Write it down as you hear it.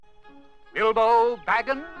Bilbo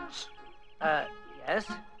Baggins? Yes?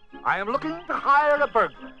 I am looking to hire a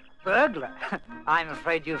burglar. Burglar? I'm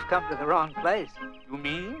afraid you've come to the wrong place. You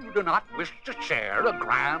mean you do not wish to share a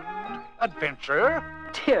grand adventure?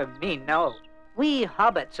 Dear me, no. We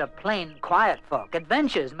hobbits are plain, quiet folk.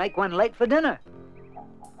 Adventures make one late for dinner.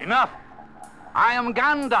 Enough. I am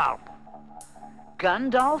Gandalf.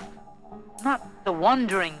 Gandalf? Not the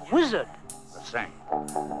wandering wizard. The same.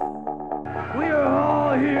 We are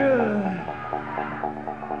all here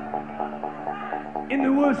in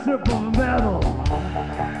the worship of metal.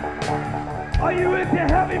 Are you into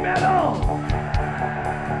heavy metal?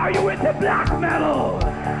 Are you into black metal?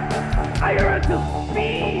 Are you into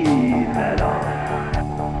speed metal?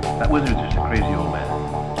 That wizard is a crazy old man.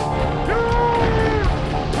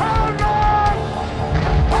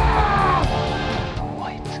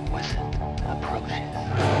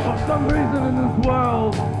 For some reason in this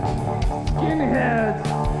world, skinheads,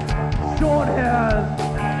 short hairs,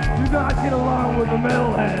 do not get along with the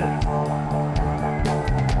metalheads.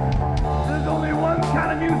 There's only one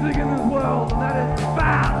kind of music in this world, and that is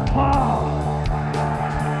fast, hard.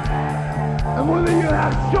 And whether you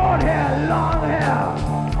have short hair, long hair,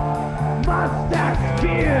 mustache,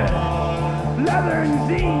 beard, leather and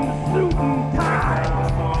jeans, suit and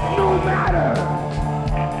tie, no matter.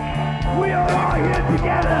 We are all here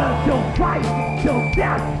together till fight, till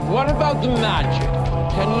death. What about the magic?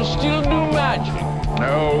 Can you still do magic?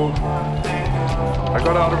 No. I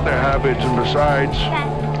got out of the habit, and besides,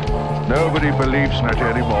 nobody believes in it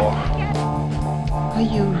anymore. Are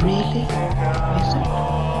you really a wizard?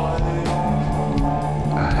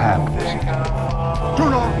 A ham wizard. Do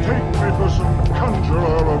not take me for some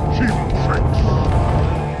conjurer of cheap tricks.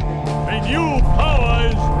 A new power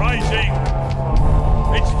is rising.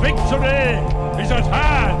 Its victory is at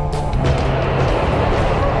hand!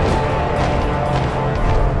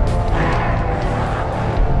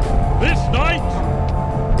 This night,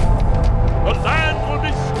 the land will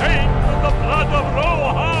be stained with the blood of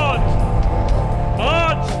Rohan!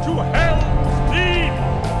 March to Helm's Deep!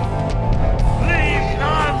 Leave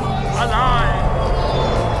none alive!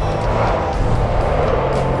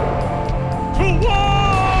 To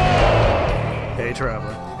war! Hey,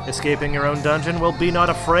 traveler. Escaping your own dungeon? Well, be not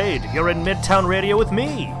afraid. You're in Midtown Radio with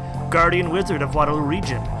me, Guardian Wizard of Waterloo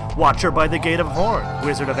Region, Watcher by the Gate of Horn,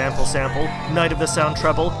 Wizard of Ample Sample, Knight of the Sound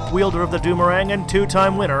Treble, Wielder of the Doomerang, and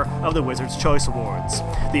two-time winner of the Wizard's Choice Awards.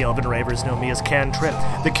 The Elven Ravers know me as Cantrip,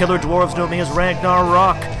 the Killer Dwarves know me as Ragnar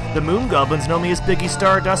Rock, the Moon Goblins know me as Biggie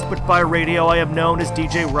Stardust, but by radio I am known as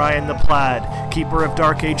DJ Ryan the Plaid, Keeper of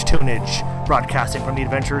Dark Age Tunage. Broadcasting from the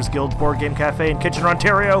Adventurers Guild Board Game Cafe in Kitchener,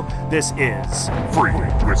 Ontario, this is Free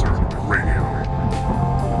Wizard Radio.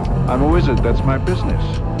 I'm a wizard, that's my business.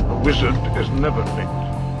 A wizard is never late,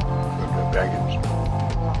 Mr.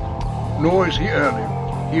 Baggins. Nor is he early.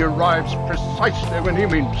 He arrives precisely when he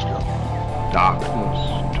means to.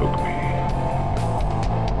 Darkness took me,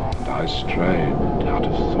 and I strayed out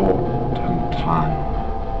of thought and time.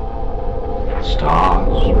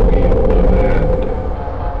 Stars wheeled overhead,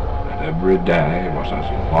 and every day was as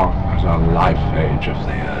long as a life age of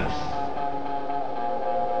the earth.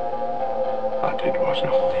 But it was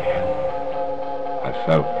not the end. I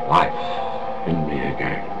felt life in me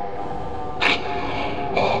again.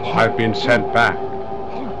 I've been sent back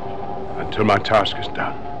until my task is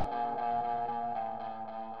done.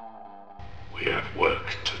 We have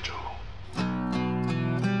work to do.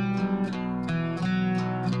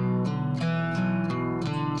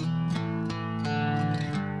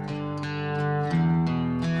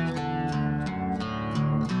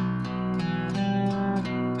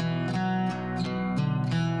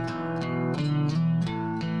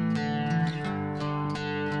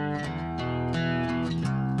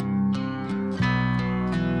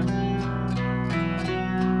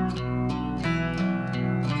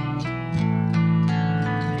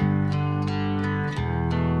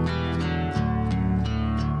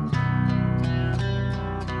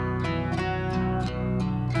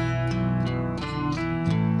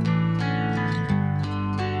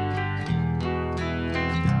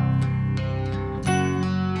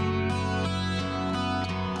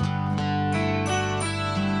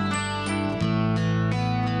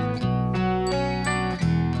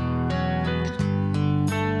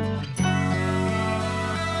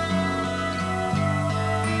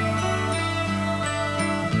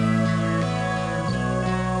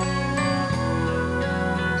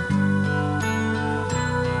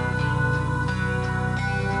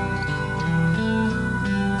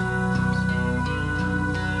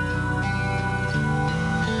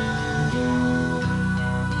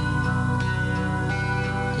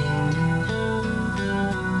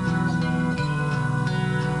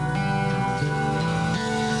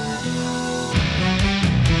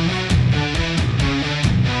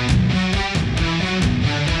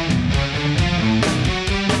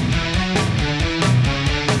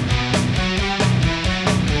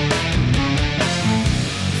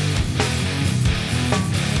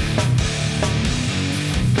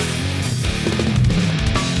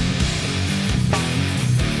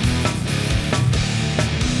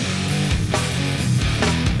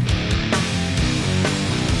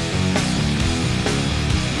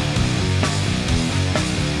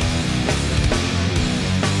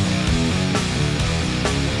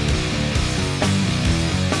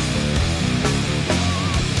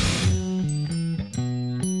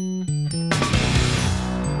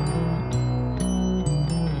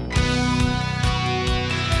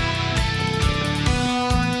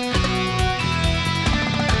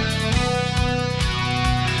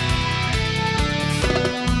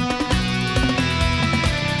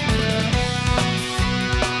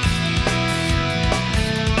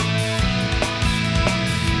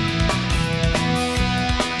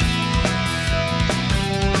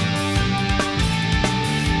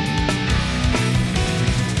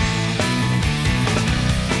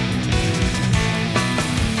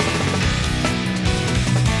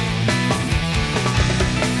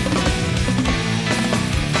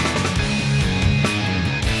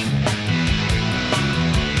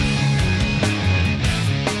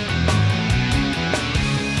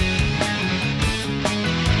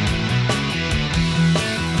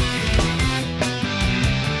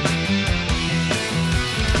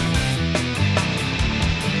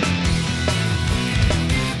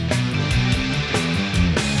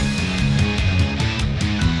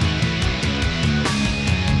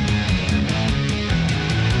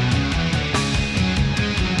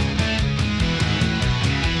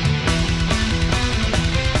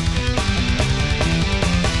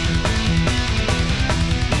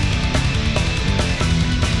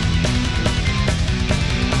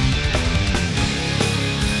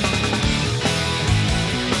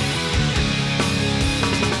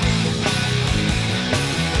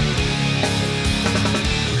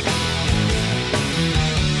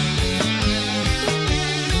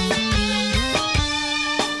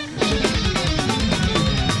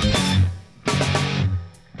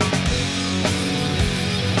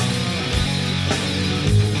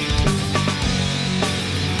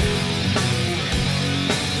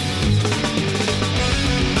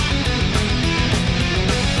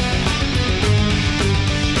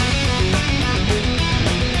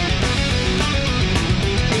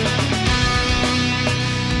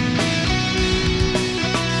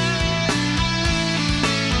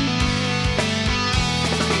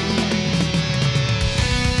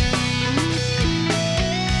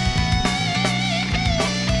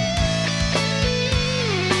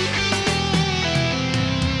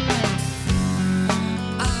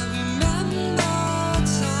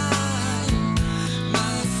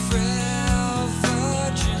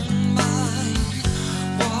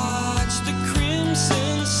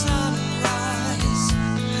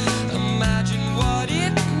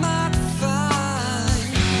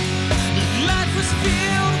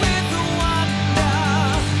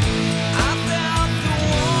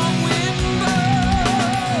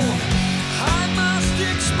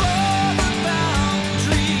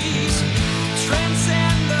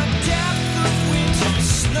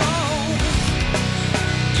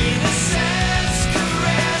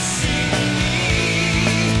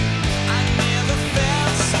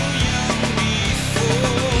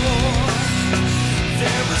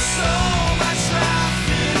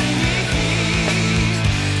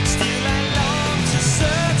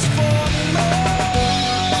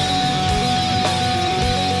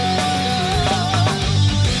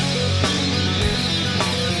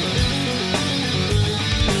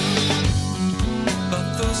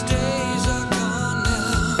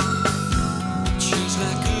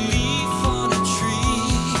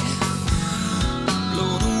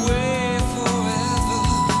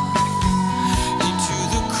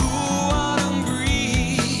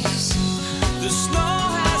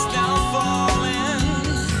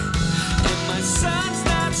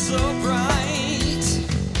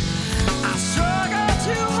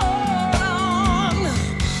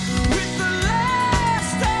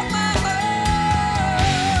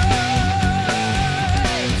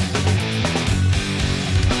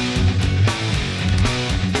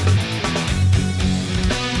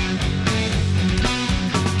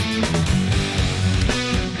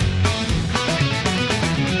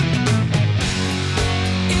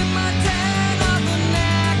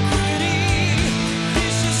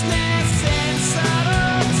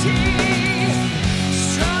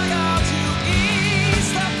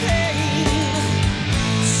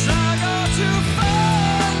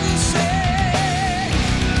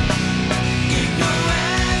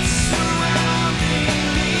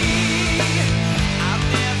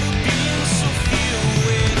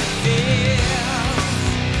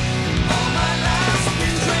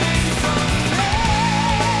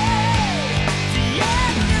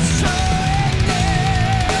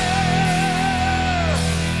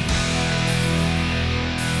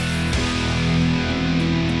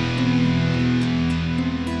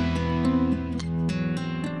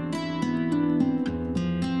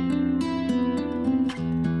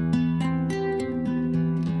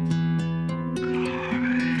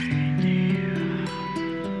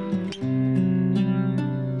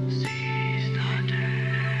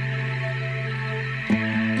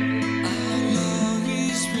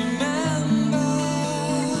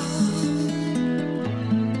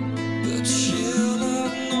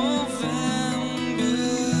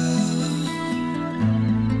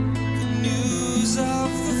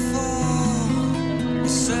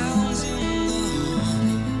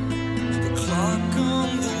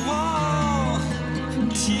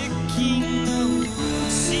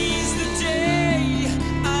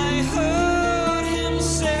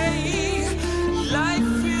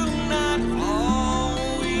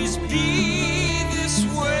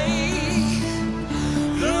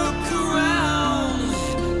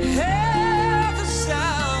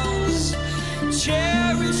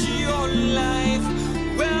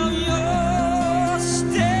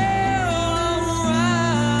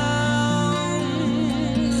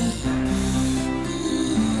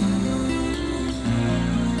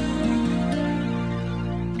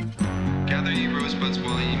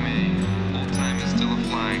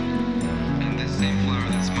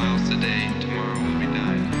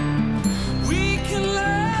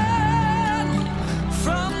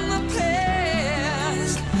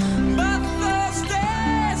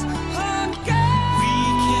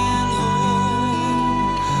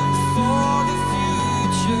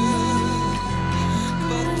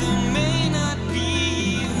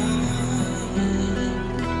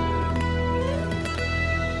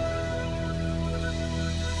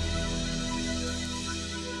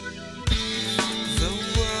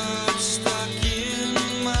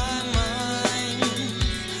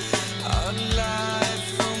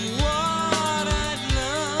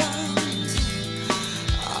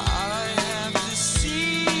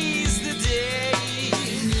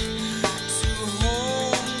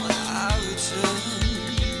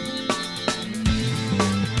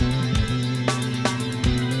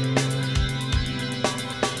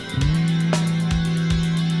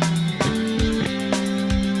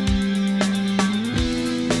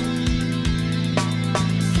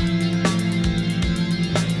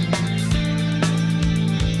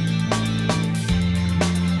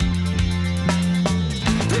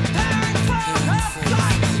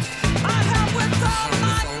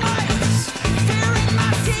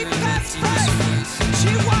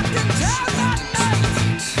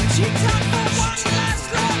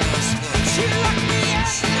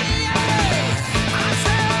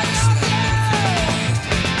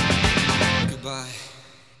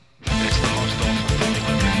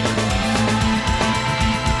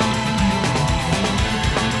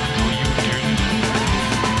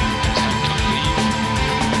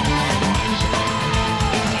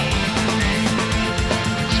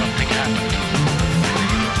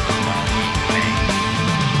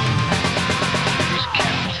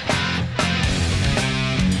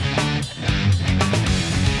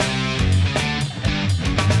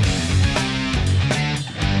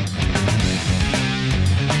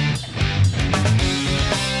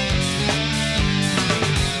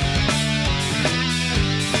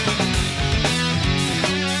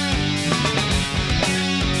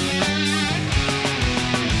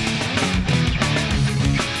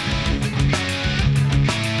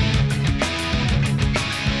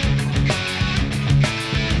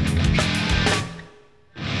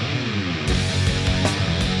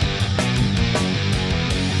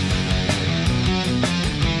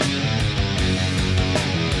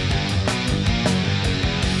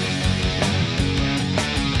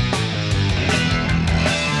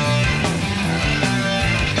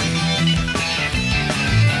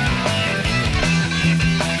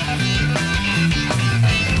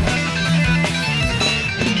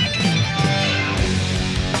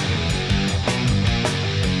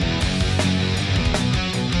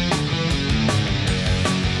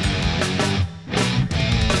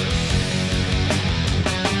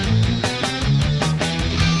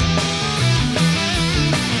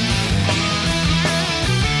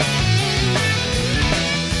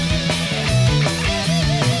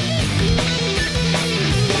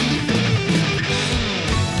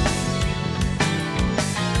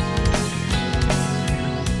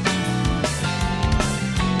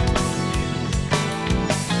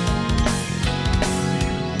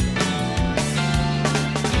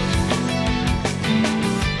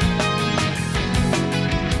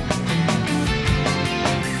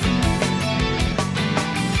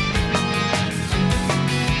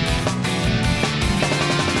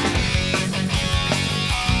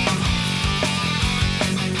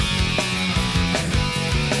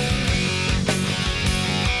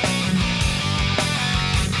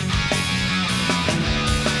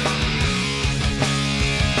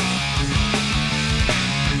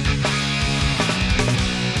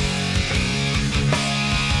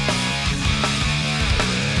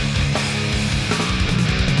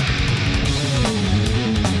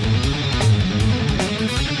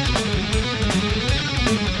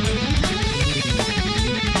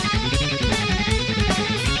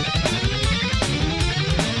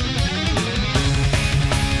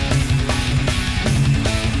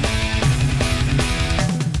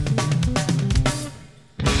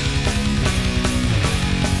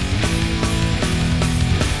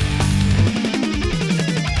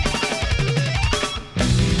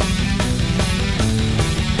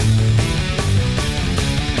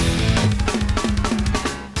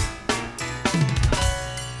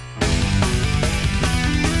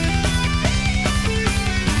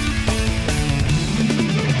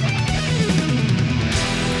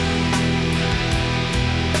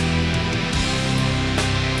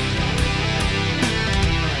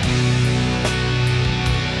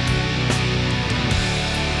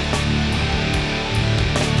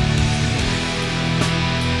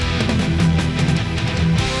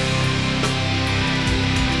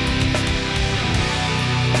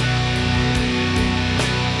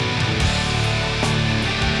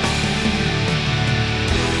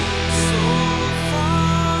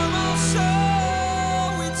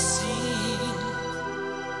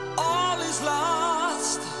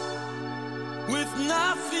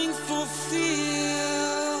 nothing fulfilled.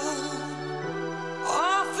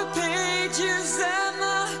 Off the pages and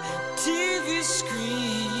the TV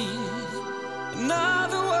screen,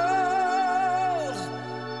 another world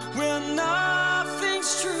where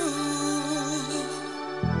nothing's true.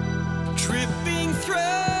 Tripping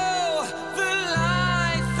through the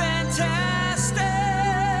life fantastic,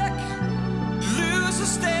 lose a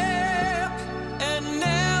step and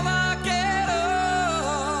never get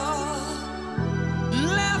up.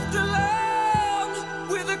 Left alone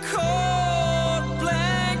with a cold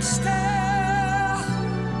blank stare,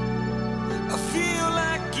 I feel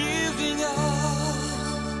like giving up.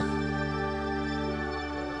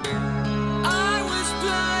 I was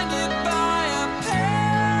blinded by a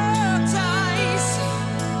paradise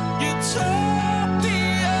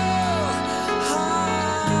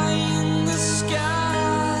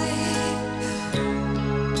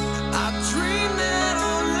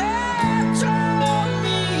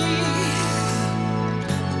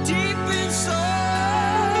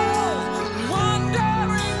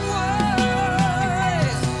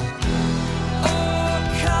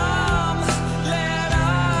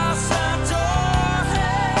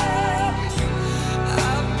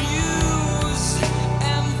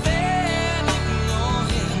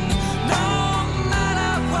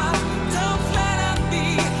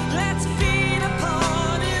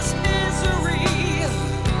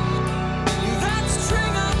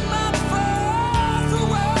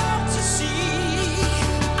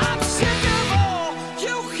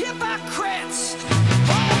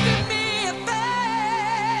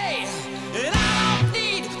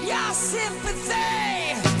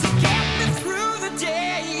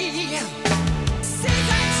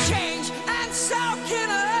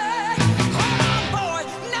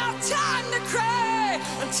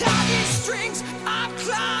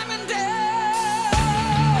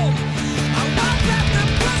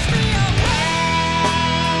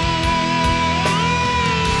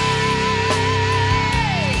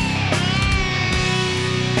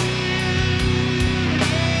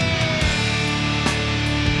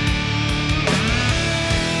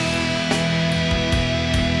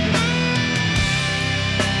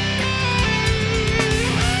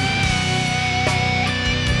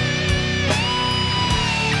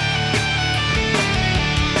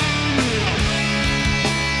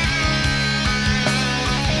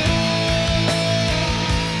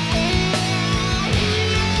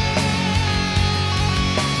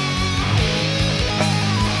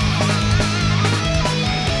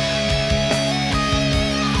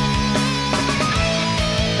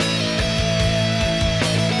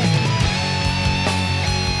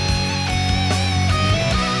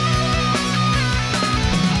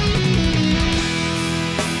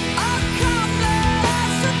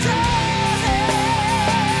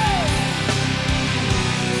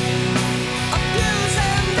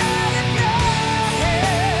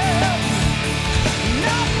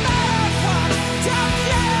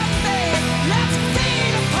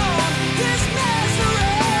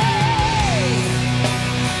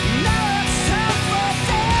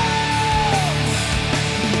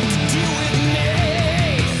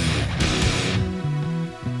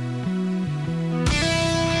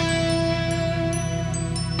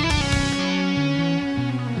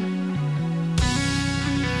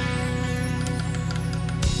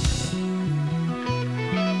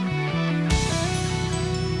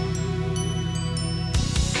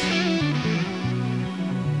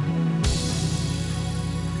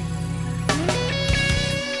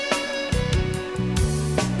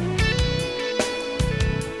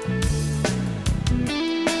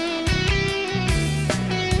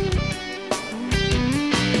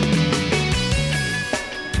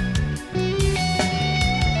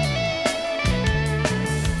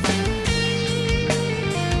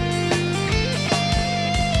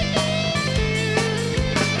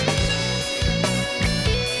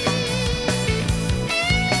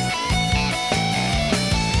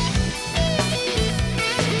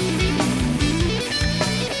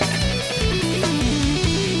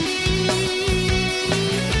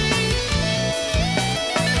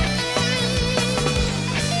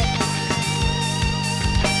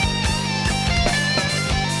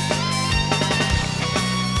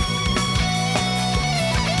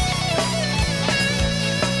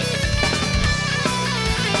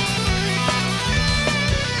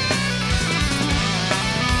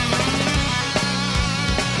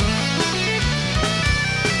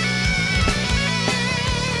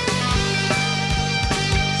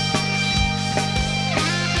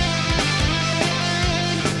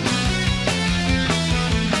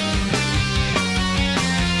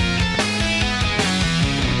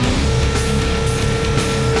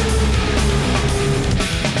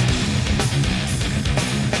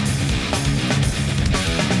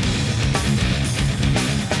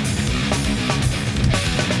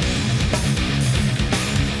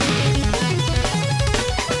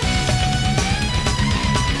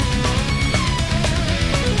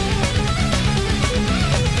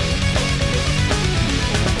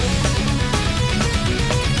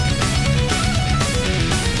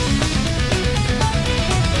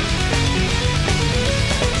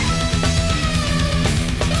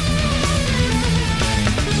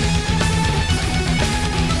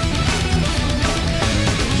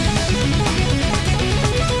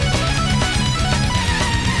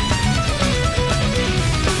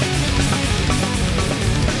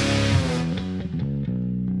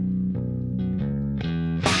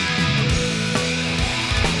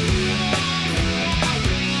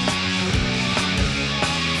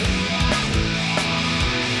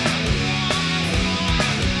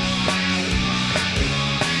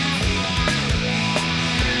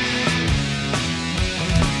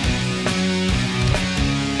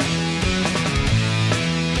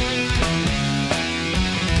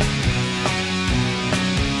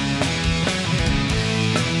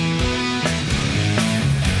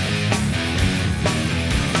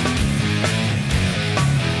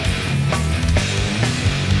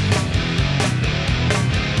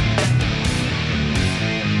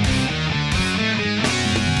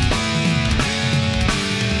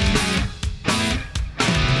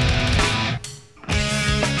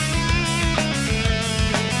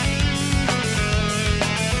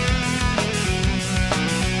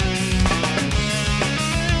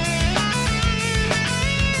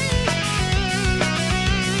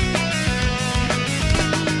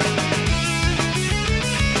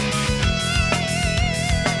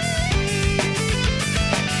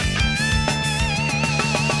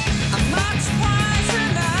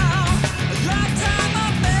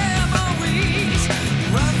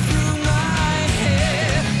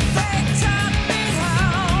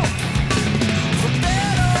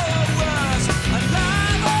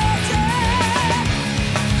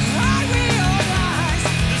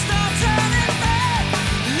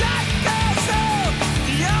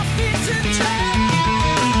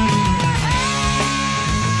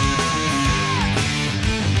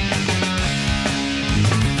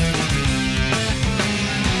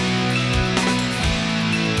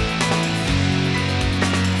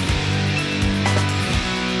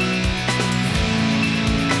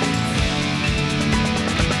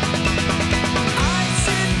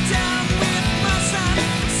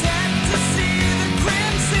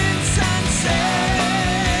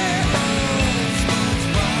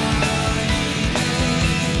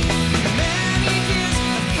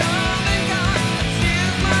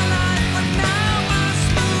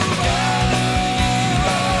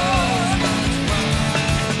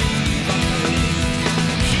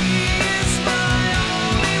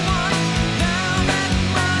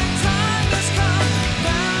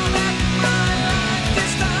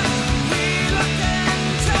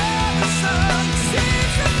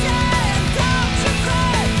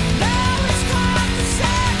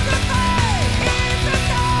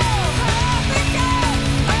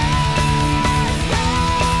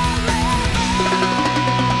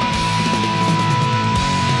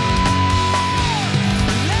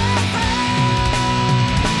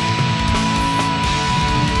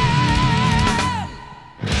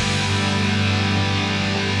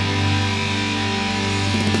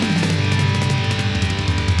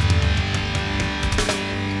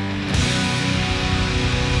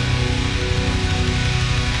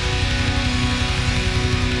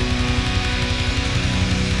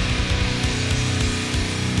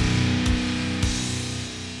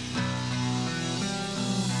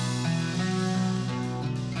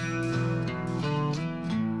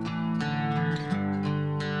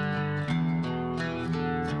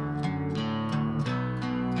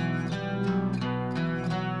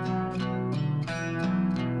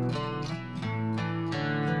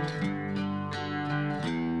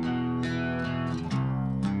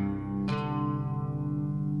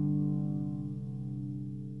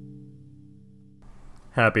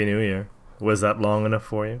Happy New Year. Was that long enough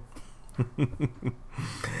for you?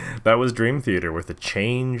 That was Dream Theater with A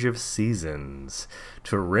Change of Seasons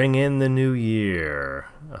to ring in the new year.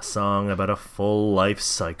 A song about a full life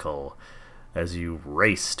cycle as you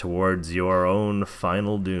race towards your own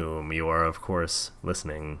final doom. You are, of course,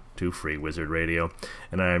 listening to Free Wizard Radio,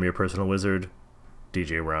 and I am your personal wizard,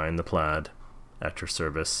 DJ Ryan the Plaid, at your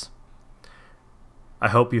service. I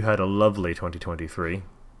hope you had a lovely 2023,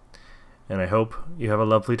 and I hope you have a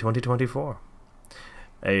lovely 2024.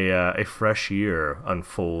 A fresh year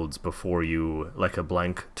unfolds before you like a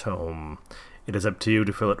blank tome. It is up to you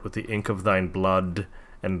to fill it with the ink of thine blood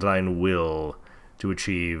and thine will to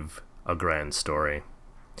achieve a grand story.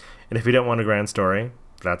 And if you don't want a grand story,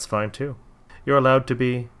 that's fine too. You're allowed to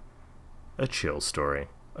be a chill story,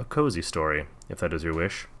 a cozy story, if that is your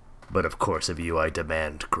wish. But of course of you I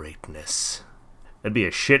demand greatness. I'd be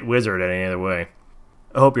a shit wizard any other way.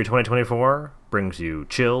 I hope your 2024 brings you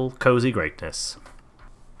chill, cozy greatness.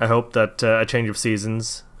 I hope that A Change of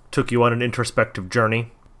Seasons took you on an introspective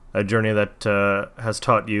journey, a journey that has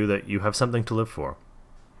taught you that you have something to live for.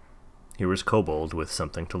 Here is Kobold with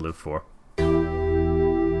Something to Live For.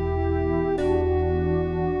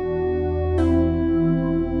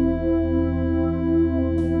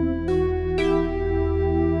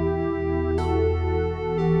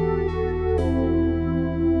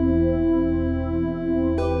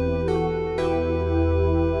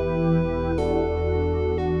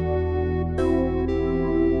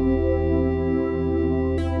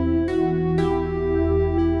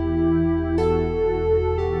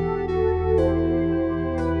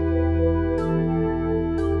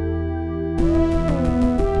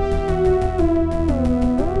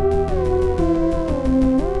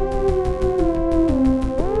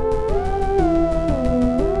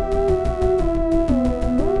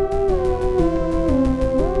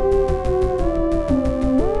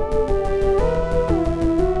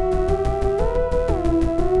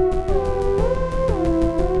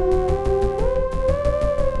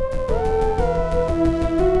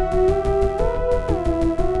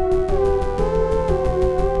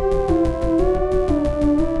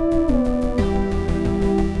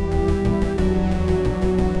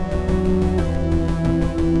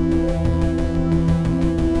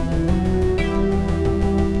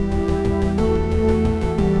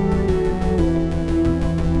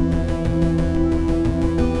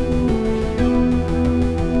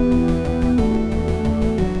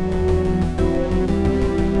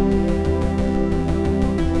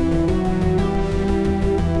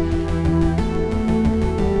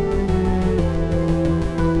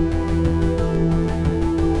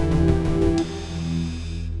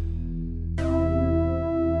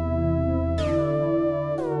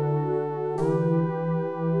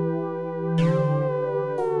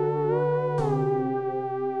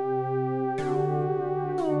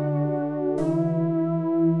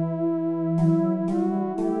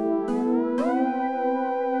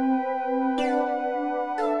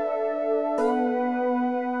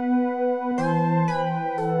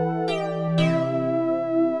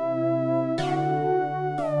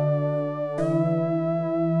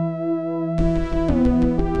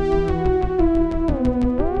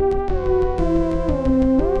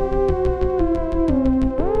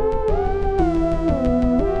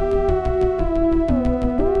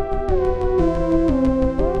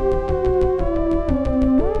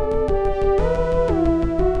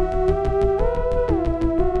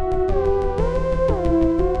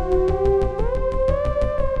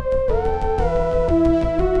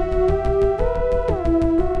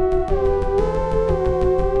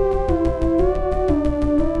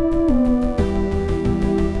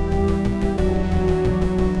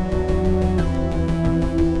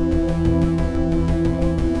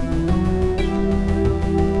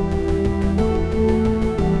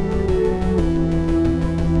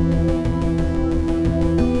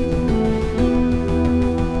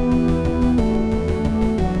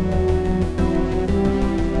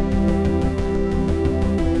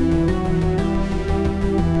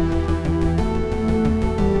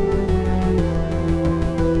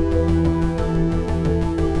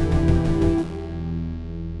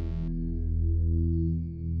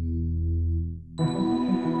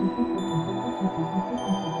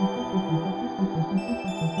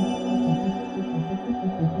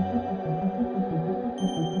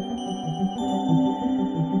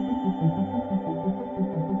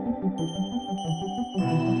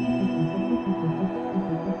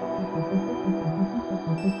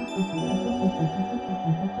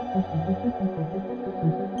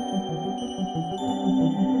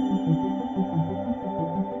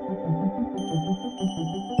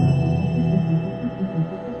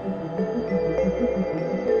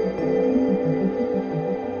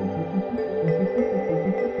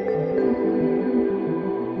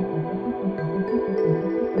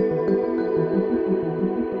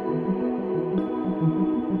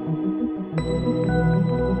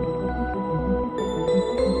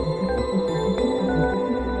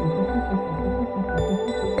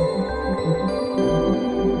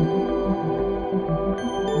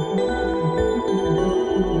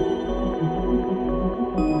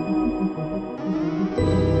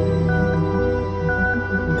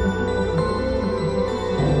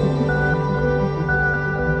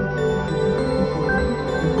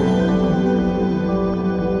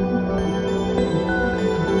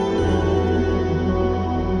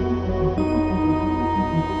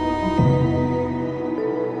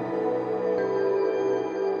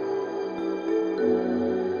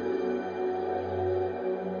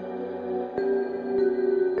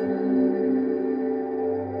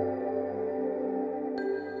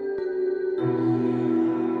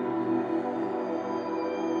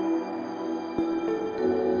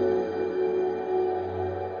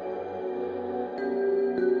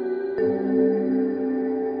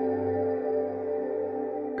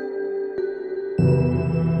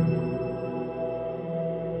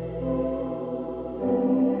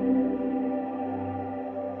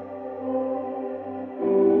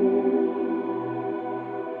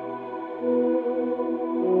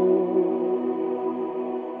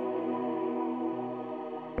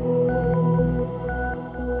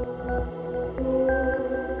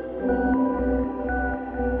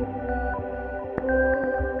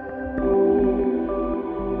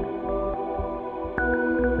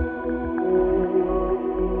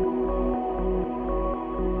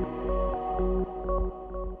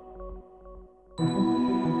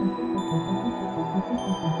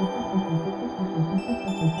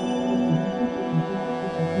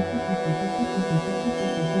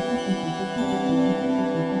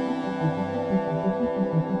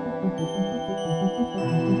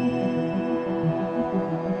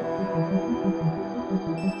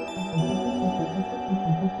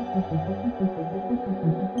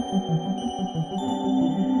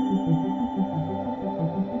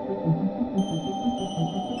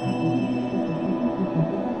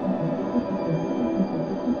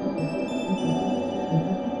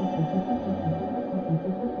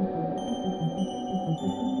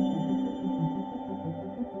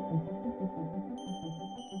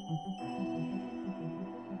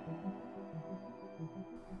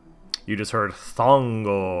 You just heard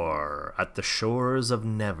Thongor, At the Shores of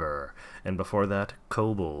Never, and before that,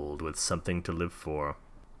 Kobold with Something to Live For.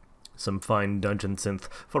 Some fine dungeon synth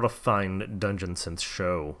for a fine dungeon synth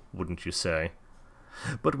show, wouldn't you say?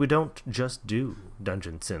 But we don't just do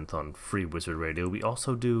dungeon synth on Free Wizard Radio, we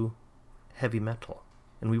also do heavy metal.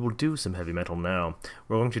 And we will do some heavy metal now.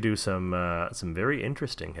 We're going to do some very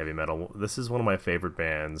interesting heavy metal. This is one of my favorite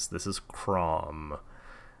bands. This is Crom,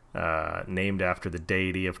 named after the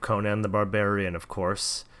deity of Conan the Barbarian, of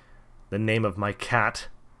course. The name of my cat,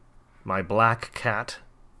 my black cat,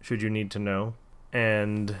 should you need to know.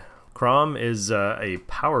 And Crom is a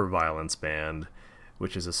power violence band,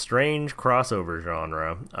 which is a strange crossover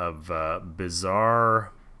genre of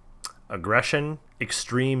bizarre aggression,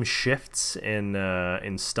 extreme shifts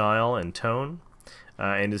in style and tone,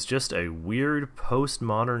 and is just a weird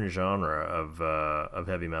postmodern genre of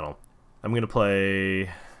heavy metal. I'm going to play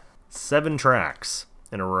 7 tracks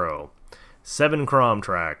in a row. 7 Crom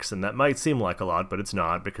tracks, and that might seem like a lot, but it's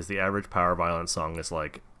not, because the average power violence song is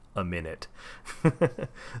like a minute.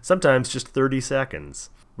 Sometimes just 30 seconds.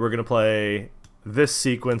 We're going to play this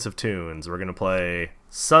sequence of tunes. We're going to play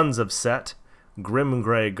Sons of Set, Grim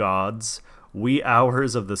Grey Gods, Wee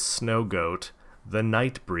Hours of the Snow Goat, The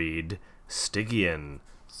Nightbreed, Stygian,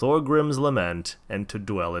 Thorgrim's Lament, and To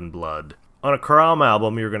Dwell in Blood. On a Crom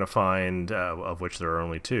album, you're going to find, of which there are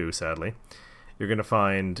only 2, sadly, you're going to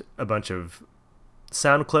find a bunch of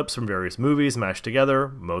sound clips from various movies mashed together,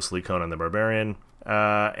 mostly Conan the Barbarian,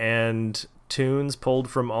 and tunes pulled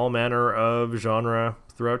from all manner of genre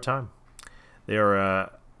throughout time. They are,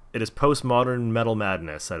 it is postmodern metal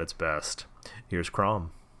madness at its best. Here's Crom.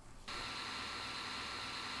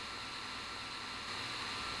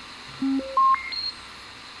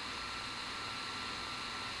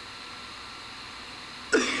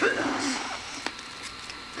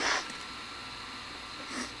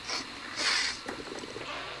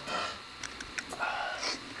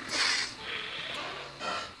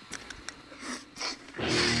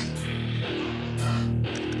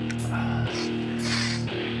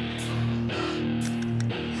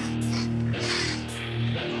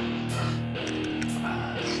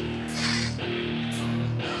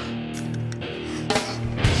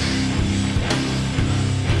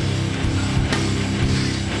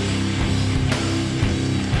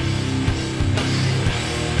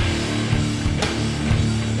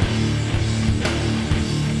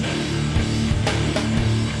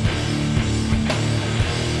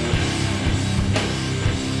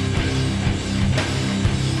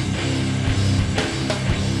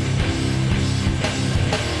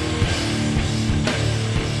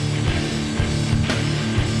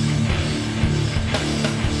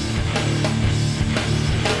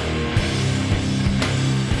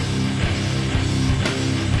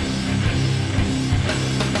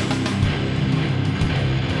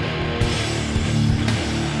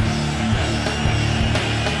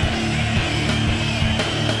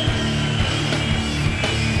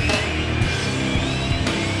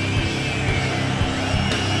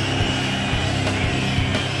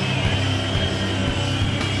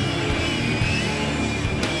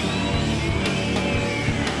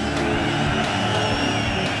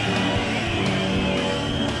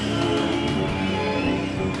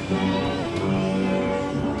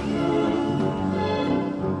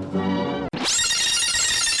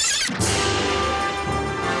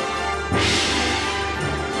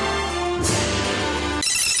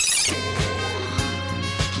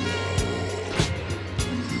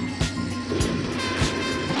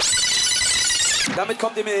 Damit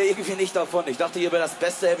kommt ihr mir irgendwie nicht davon. Ich dachte, ihr wäre das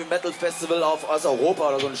beste Heavy Metal Festival aus Europa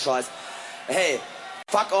oder so ein Scheiß. Hey,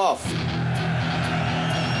 fuck off!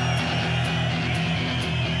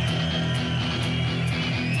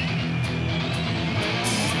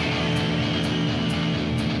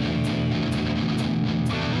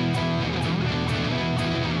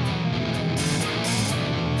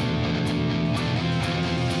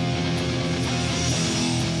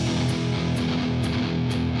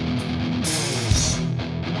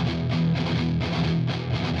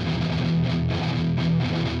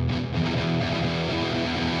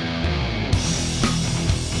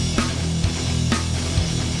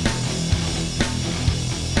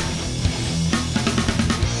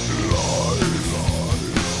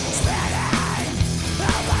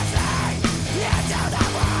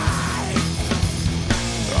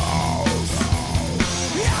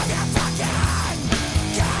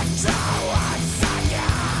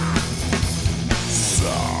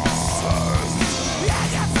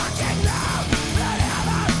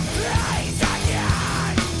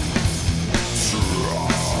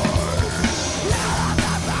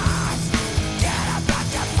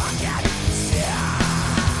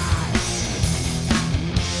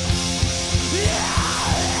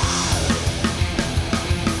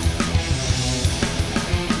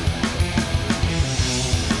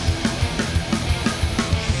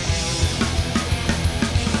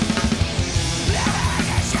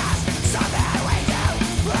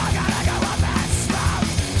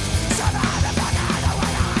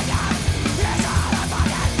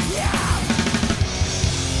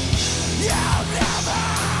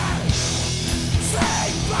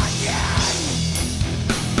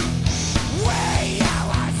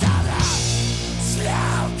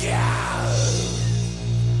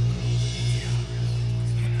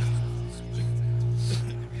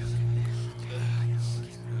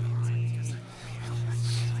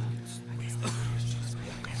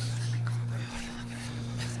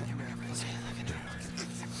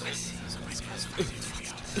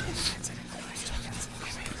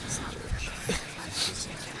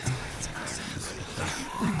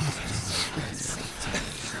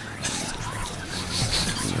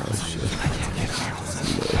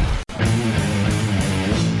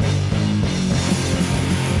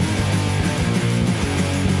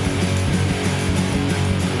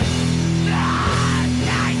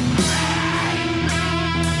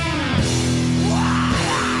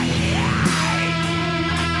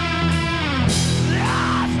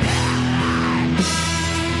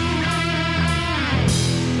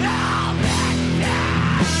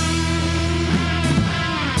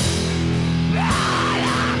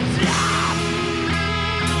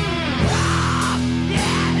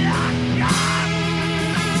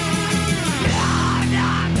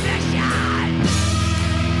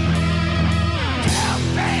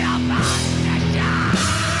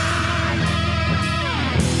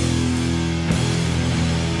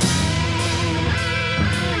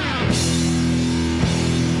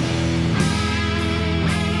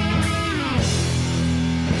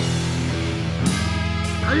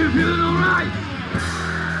 Are you feeling all right?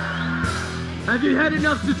 Have you had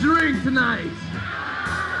enough to drink tonight?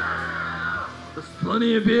 There's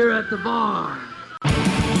plenty of beer at the bar.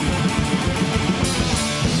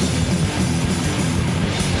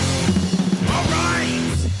 All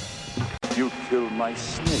right! You killed my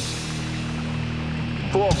snake.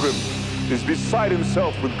 Thorgrim is beside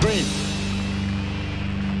himself with grief.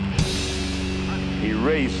 He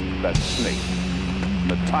raised that snake from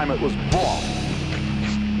the time it was born.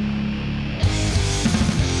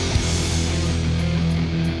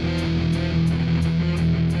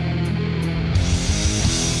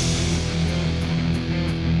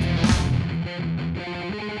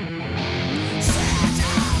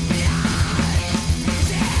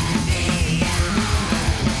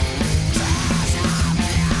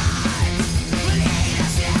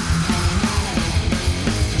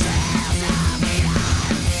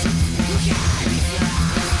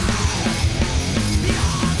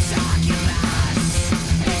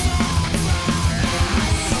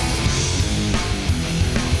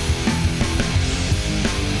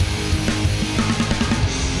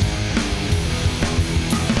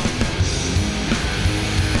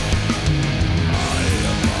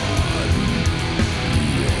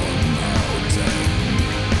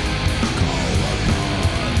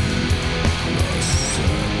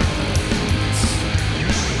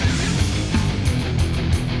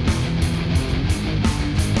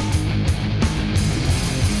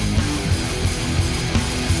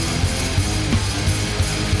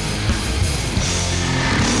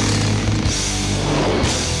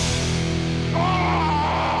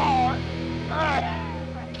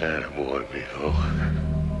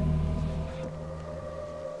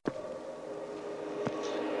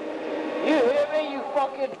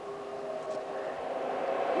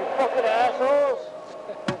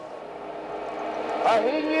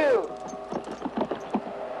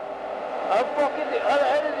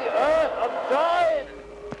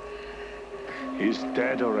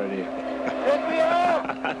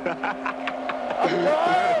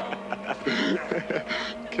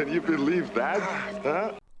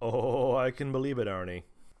 I can believe it, Arnie.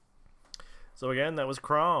 So again, that was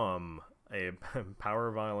Crom, a power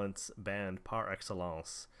violence band par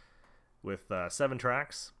excellence, with 7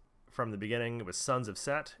 tracks. From the beginning, it was Sons of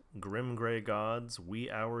Set, Grim Grey Gods, Wee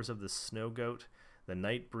Hours of the Snow Goat, The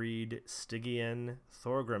Nightbreed, Stygian,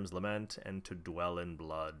 Thorgrim's Lament, and To Dwell in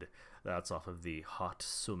Blood. That's off of the Hot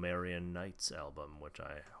Sumerian Nights album, which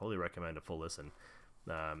I wholly recommend a full listen,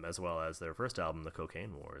 as well as their first album, The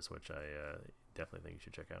Cocaine Wars, which I definitely think you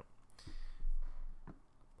should check out.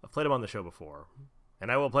 I've played them on the show before,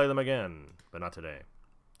 and I will play them again, but not today.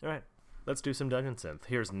 Alright, let's do some Dungeon Synth.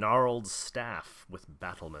 Here's Gnarled Staff with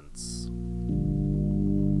Battlements.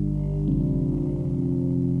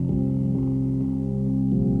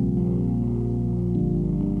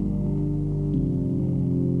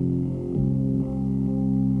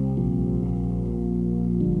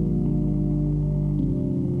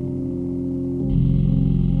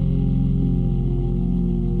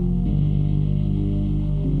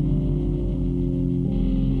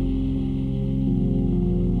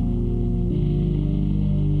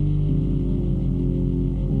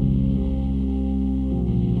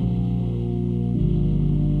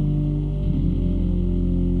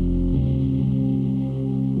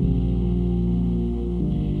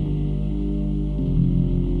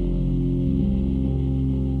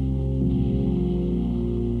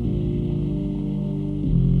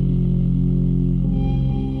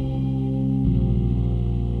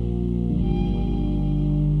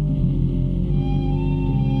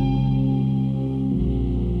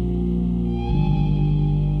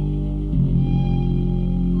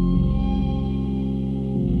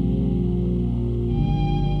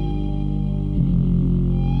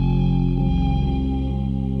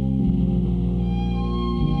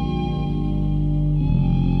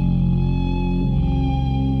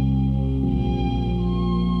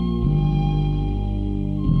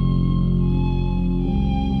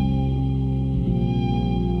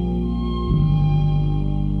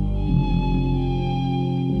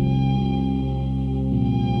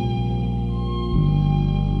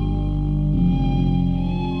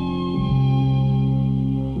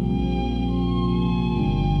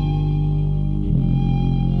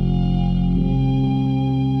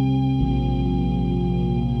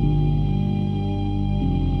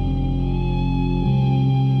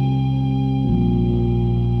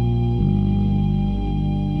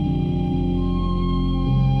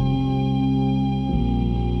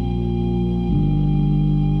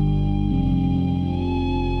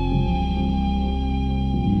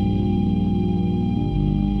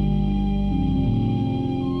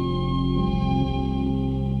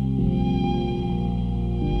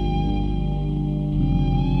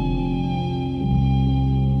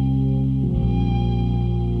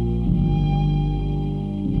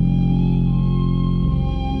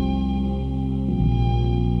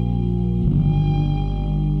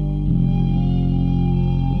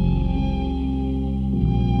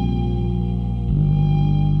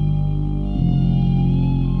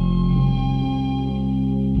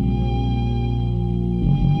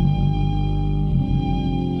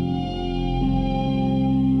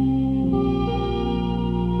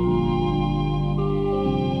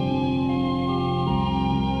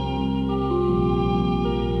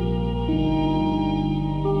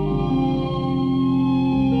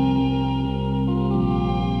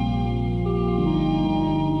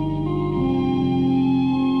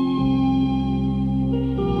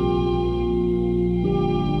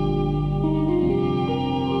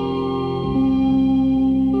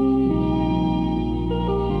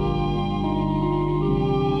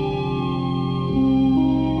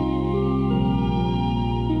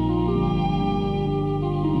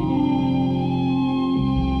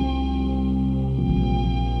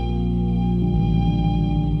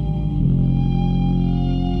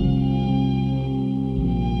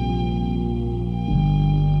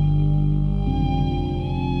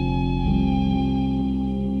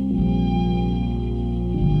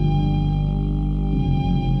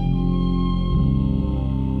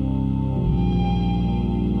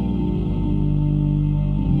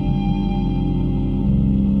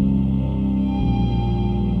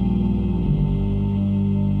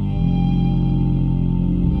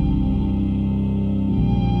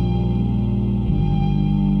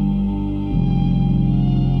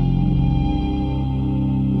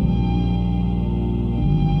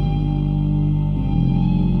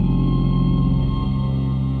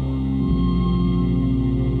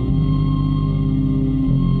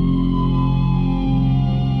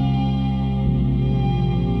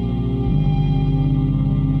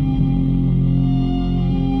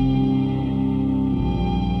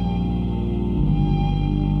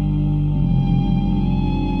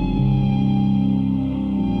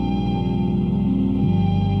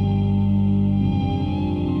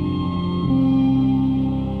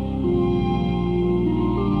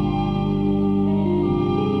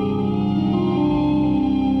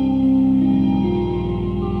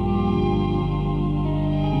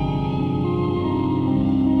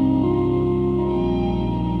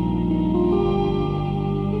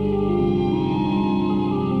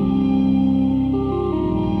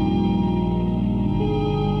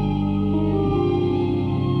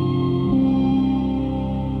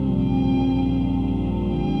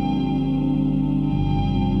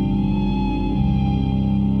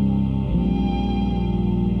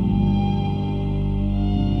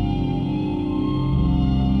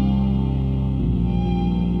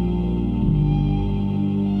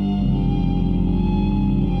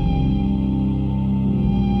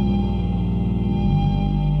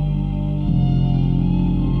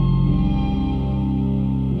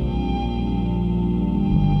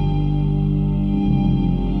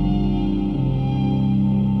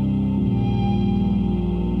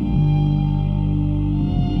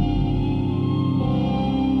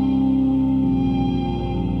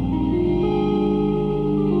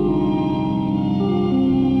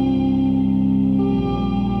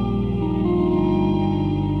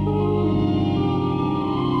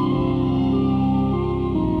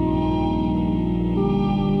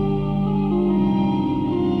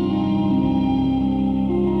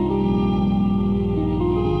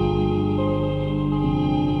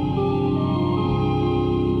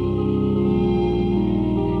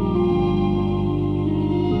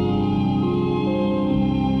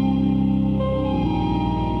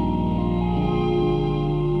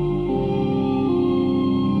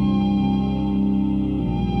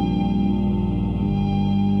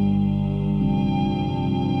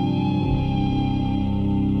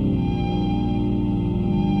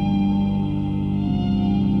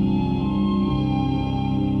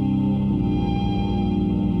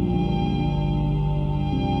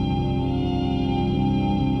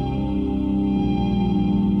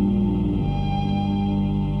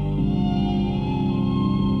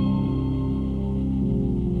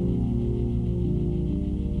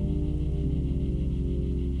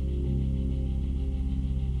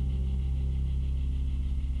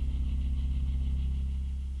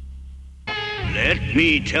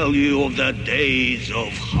 me tell you of the days of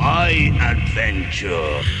high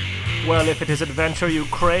adventure. Well, if it is adventure you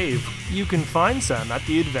crave, you can find some at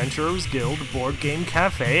the Adventurers Guild Board Game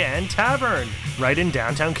Cafe and Tavern, right in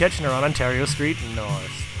downtown Kitchener on Ontario Street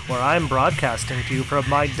North, where I'm broadcasting to you from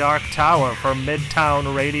my dark tower for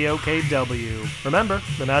Midtown Radio KW. Remember,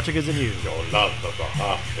 the magic is in you. Your love of the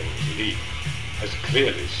halfling's leap has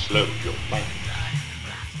clearly slowed your mind.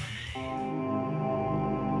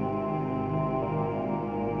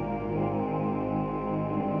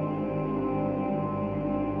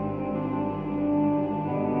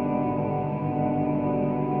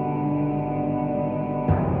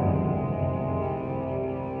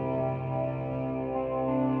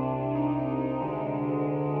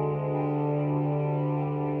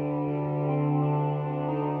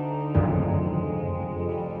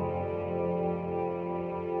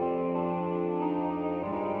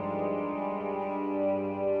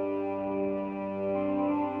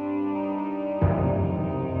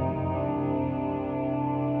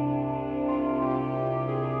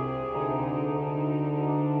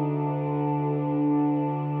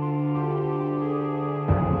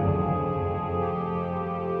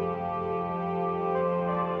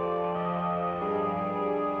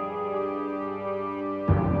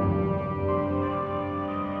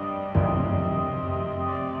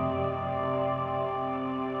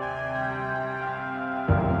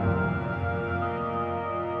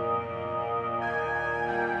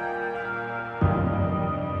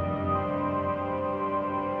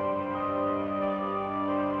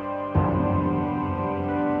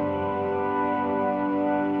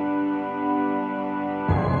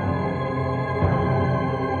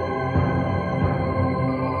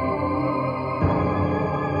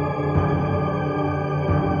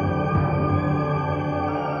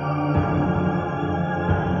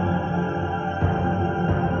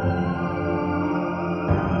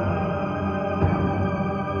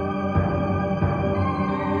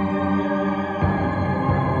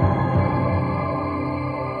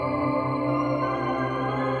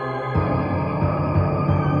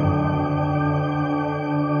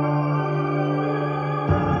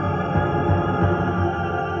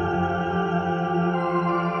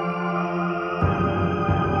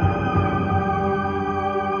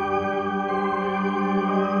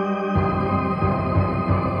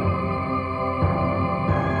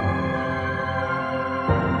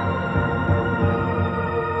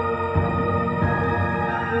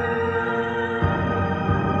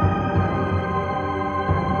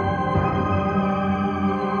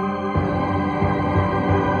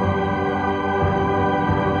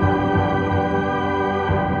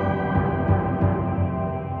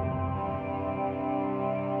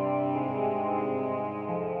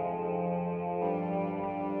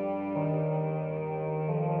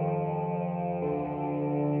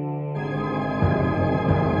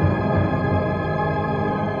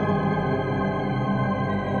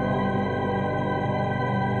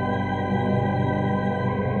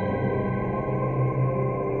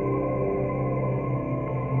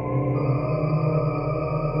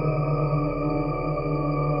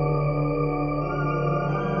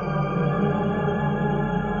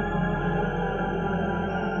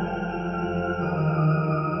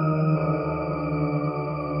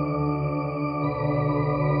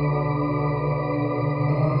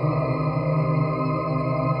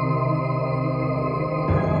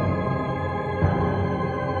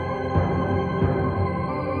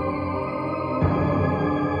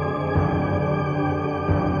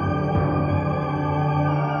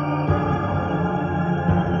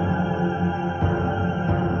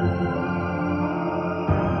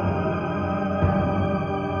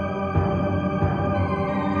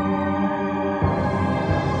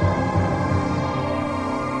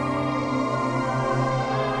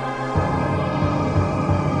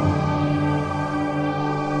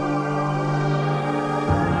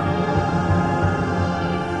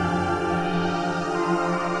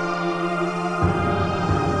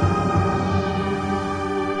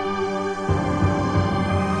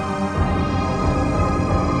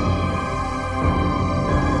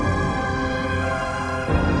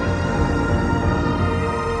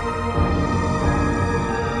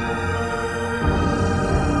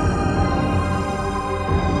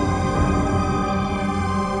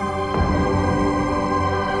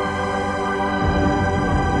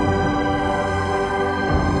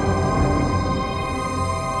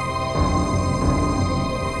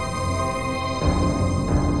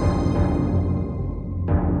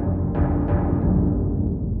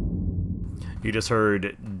 You just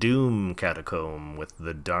heard Doom Catacomb with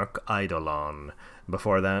the Dark Eidolon.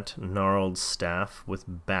 Before that, Gnarled Staff with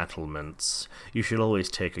Battlements. You should always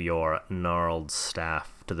take your gnarled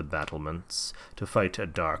staff to the battlements to fight a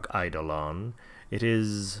Dark Eidolon. It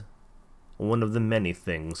is one of the many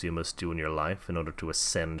things you must do in your life in order to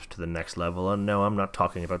ascend to the next level. And no, I'm not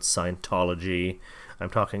talking about Scientology.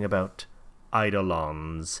 I'm talking about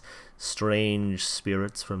Eidolons, strange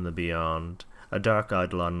spirits from the beyond. A Dark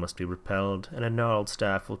Eidolon must be repelled, and a gnarled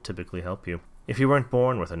staff will typically help you. If you weren't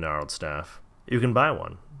born with a gnarled staff, you can buy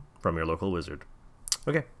one from your local wizard.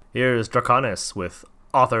 Okay, here's Draconis with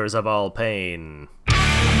Authors of All Pain.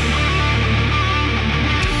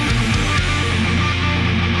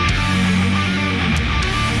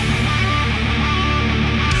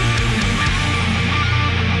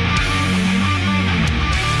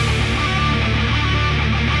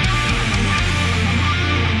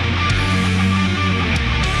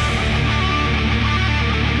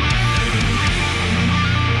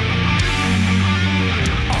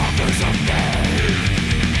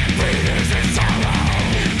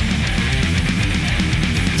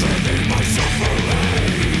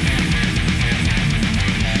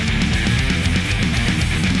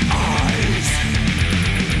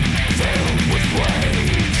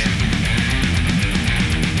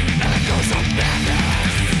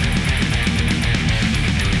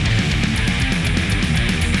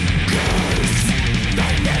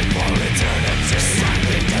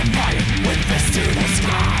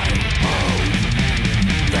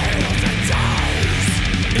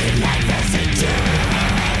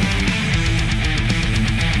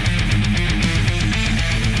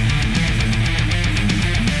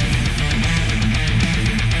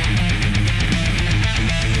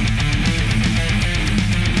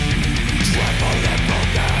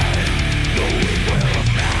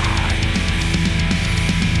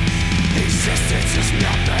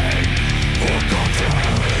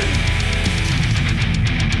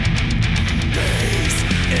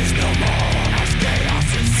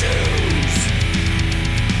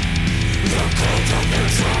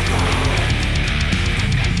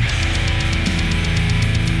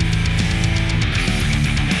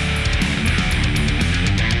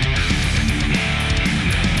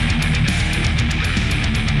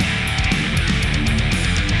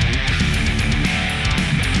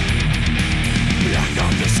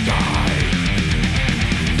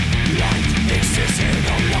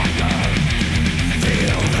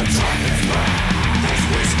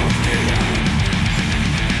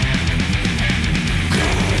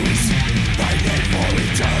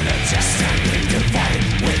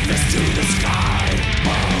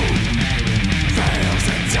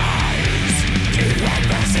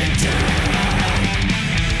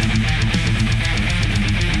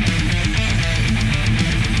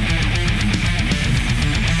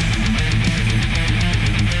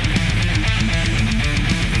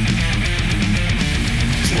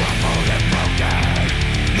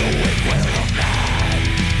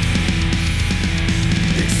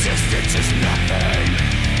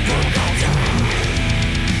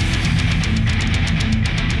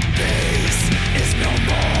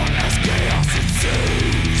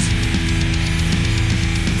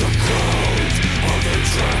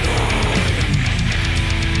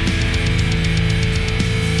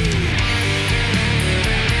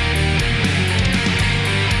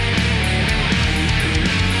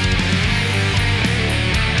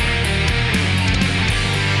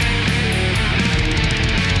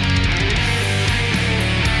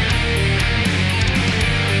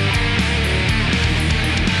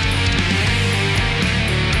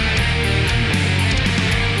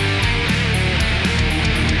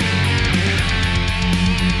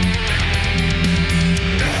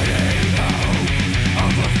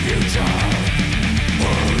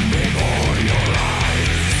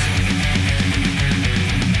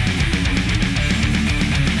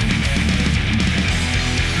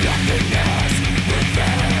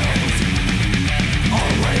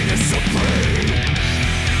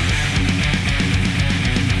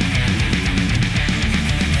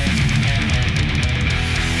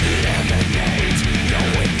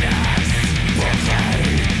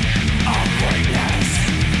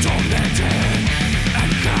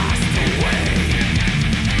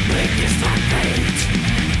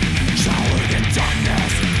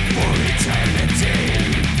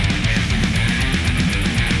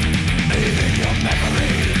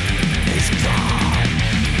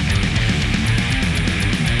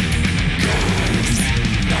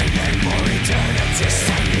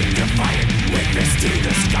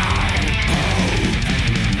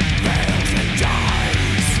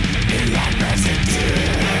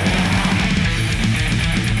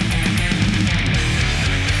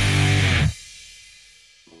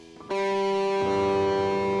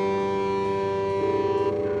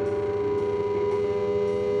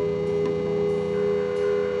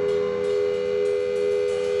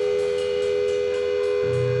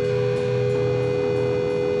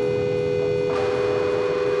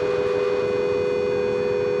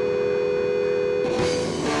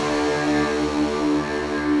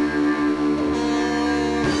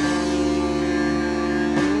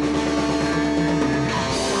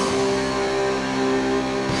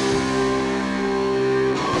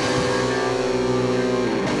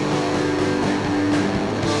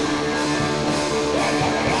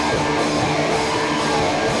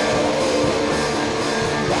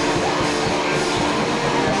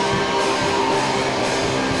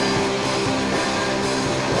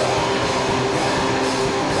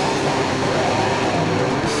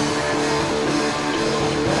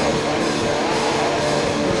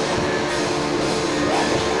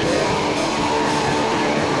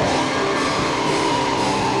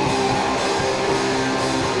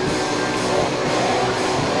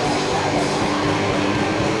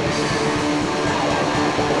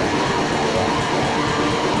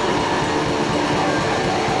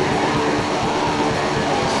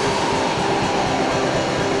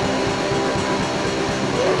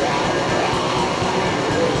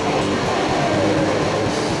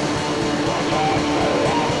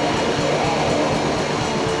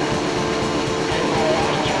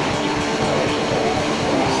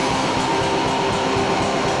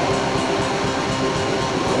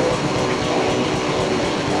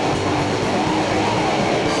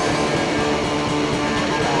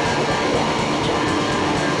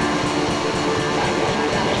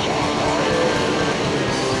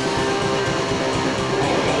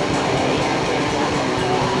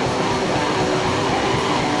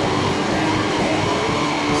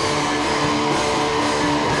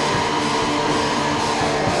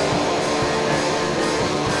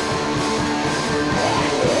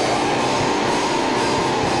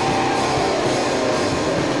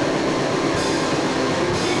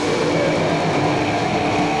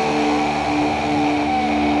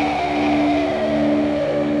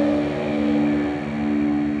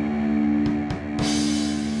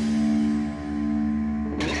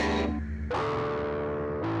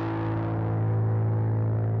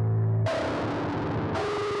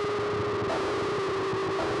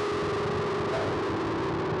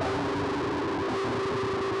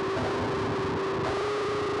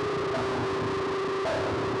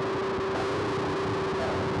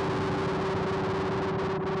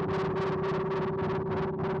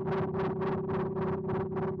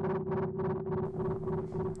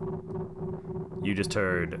 You just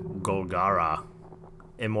heard Golgara,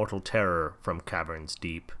 Immortal Terror from Caverns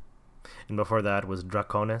Deep. And before that was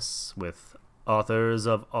Draconis with Authors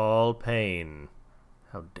of All Pain.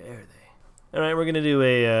 How dare they? Alright, we're going to do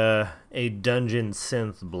a dungeon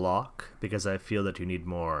synth block, because I feel that you need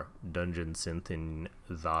more dungeon synth in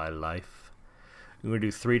thy life. We're going to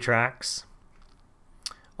do 3 tracks,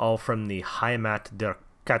 all from the Heimat der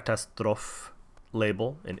Katastrophe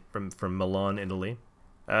label from Milan, Italy.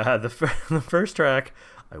 The first track,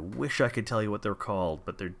 I wish I could tell you what they're called,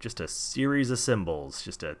 but they're just a series of symbols,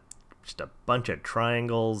 just a bunch of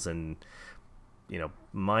triangles and, you know,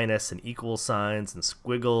 minus and equal signs and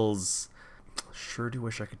squiggles. Sure do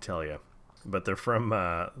wish I could tell you. But they're from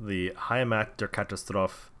the Heimat der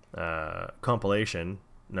Katastrophe compilation,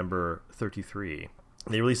 number 33.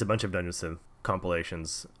 They released a bunch of Dungeon Synth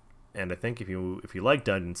compilations, and I think if you like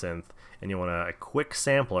Dungeon Synth and you want a quick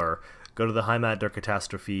sampler, go to the Heimat der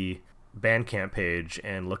Katastrophe Bandcamp page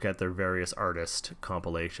and look at their various artist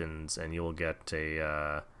compilations, and you'll get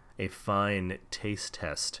a fine taste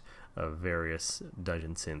test of various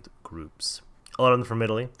Dungeon Synth groups. A lot of them from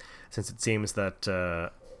Italy, since it seems that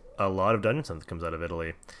a lot of Dungeon Synth comes out of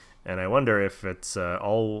Italy. And I wonder if it's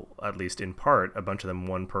all, at least in part, a bunch of them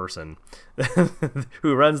one person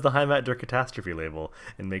who runs the Heimat der Katastrophe label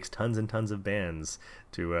and makes tons and tons of bands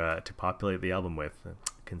to populate the album with.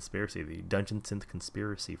 Conspiracy, the Dungeon Synth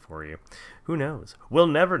conspiracy for you. Who knows? We'll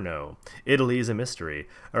never know. Italy is a mystery.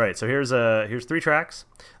 All right, so here's 3 tracks.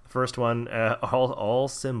 The first one, all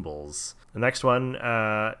symbols. The next one,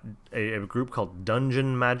 a group called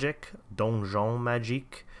Donjon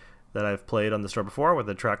Magique, that I've played on the store before, with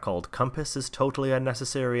a track called Compass is Totally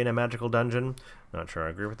Unnecessary in a Magical Dungeon. Not sure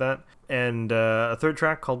I agree with that. And a third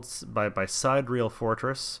track called by Sidereal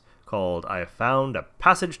Fortress called I Found a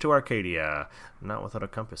Passage to Arcadia. Not without a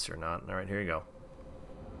compass or not. All right, here you go.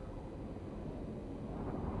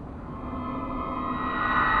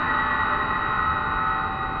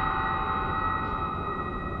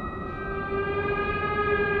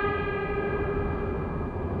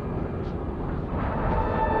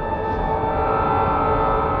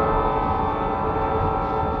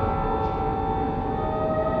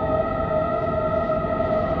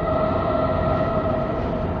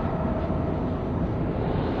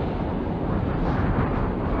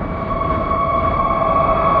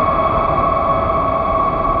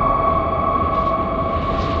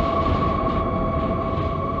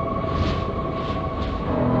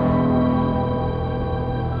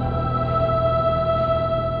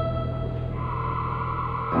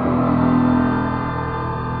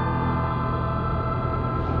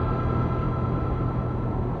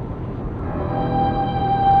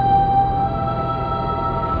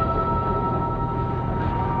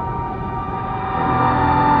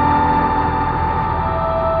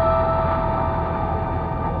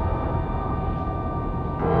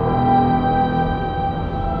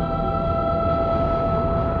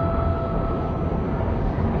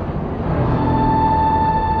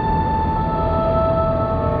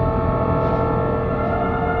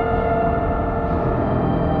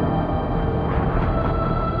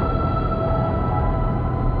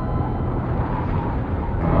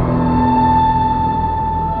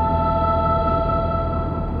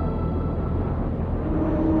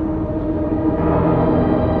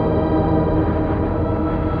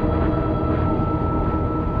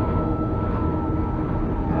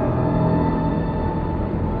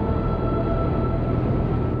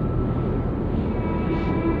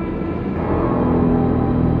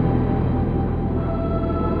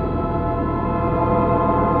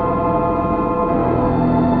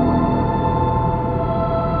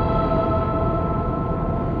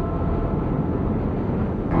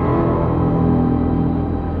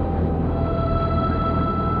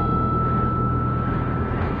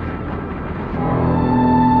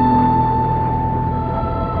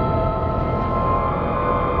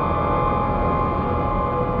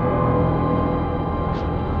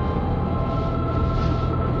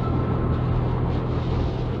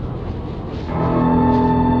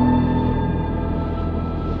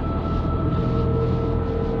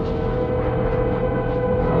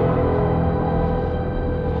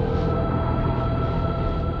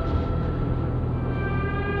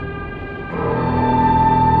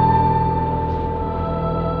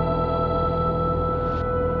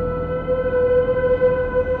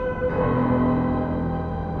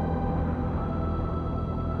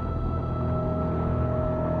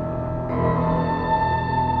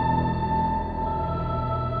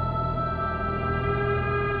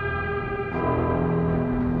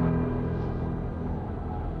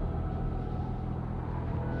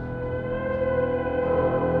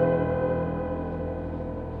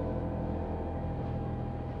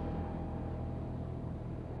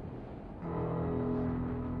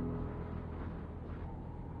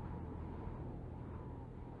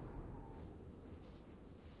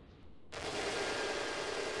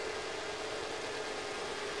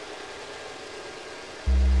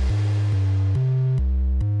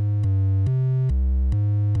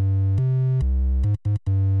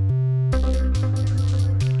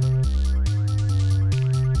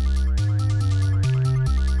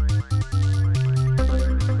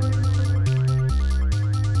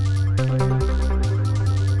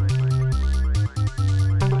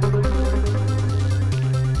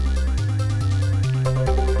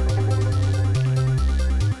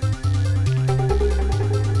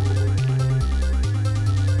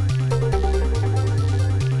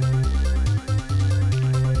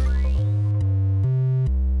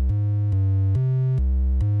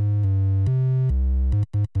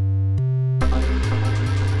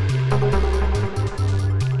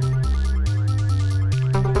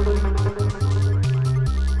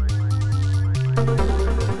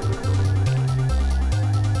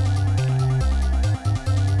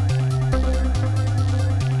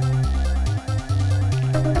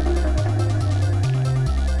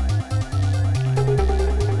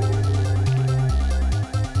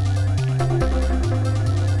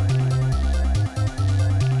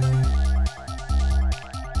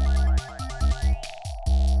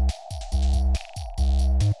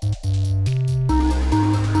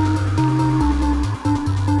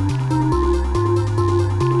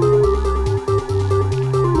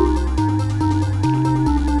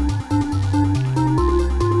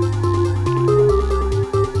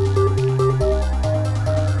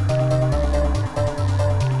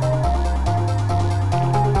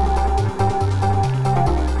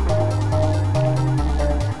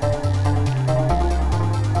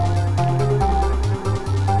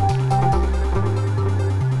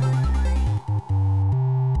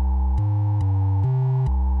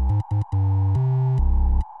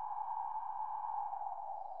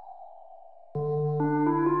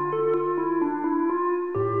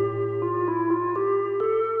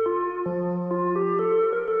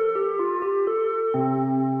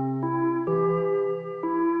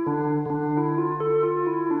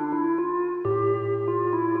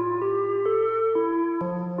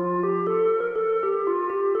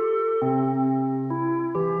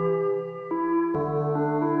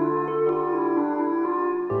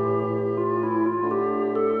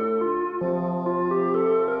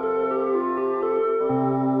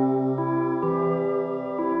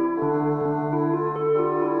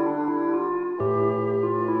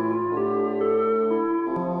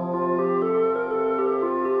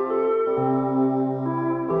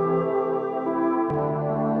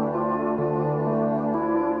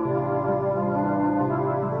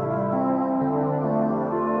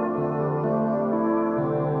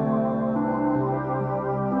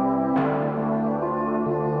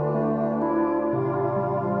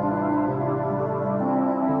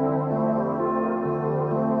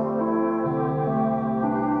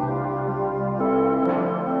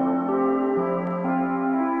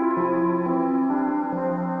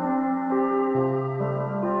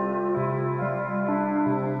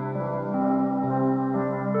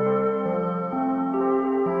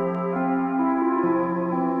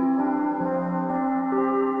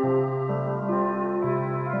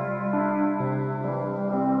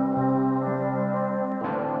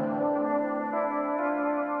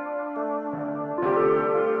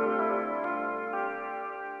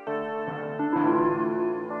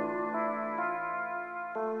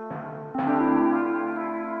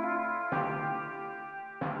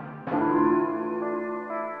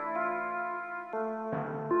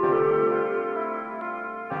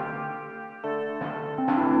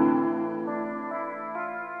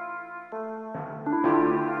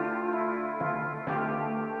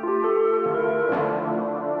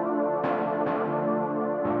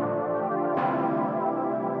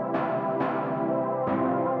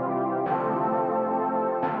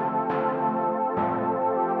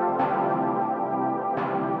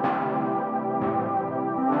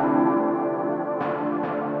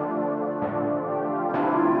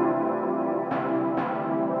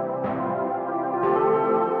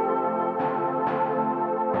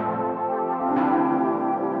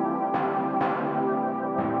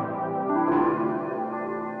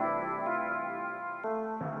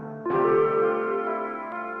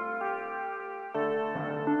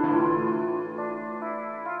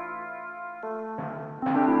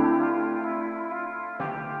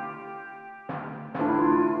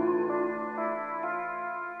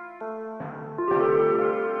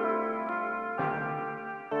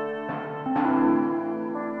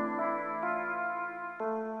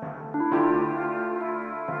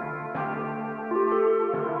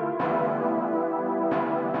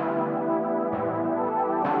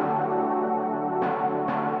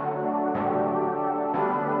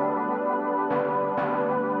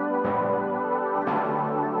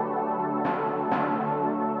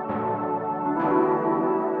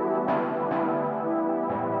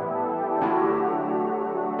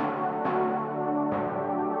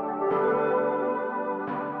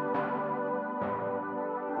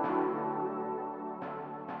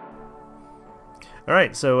 All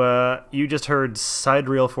right, so you just heard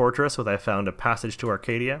Sidereal Fortress with I Found a Passage to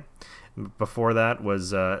Arcadia. Before that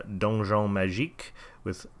was Donjon Magique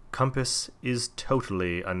with Compass is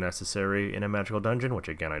Totally Unnecessary in a Magical Dungeon, which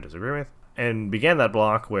again I disagree with. And began that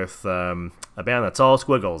block with a band that's all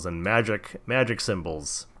squiggles and magic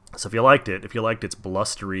symbols. So if you liked its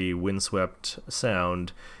blustery, windswept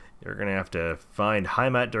sound, you're going to have to find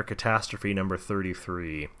Heimat der Catastrophe number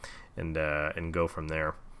 33 and go from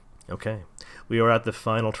there. Okay, we are at the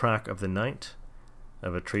final track of the night. I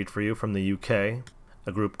have a treat for you from the UK,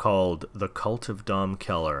 a group called The Cult of Dom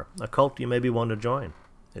Keller, a cult you maybe want to join.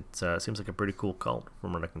 It seems like a pretty cool cult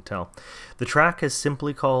from what I can tell. The track is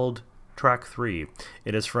simply called Track 3.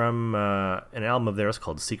 It is from an album of theirs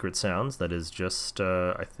called Secret Sounds that is just,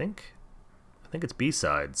 I think it's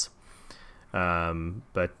B-sides.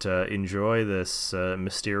 But enjoy this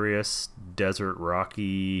mysterious, desert,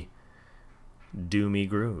 rocky, doomy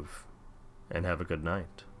groove, and have a good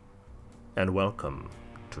night. And welcome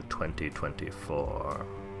to 2024.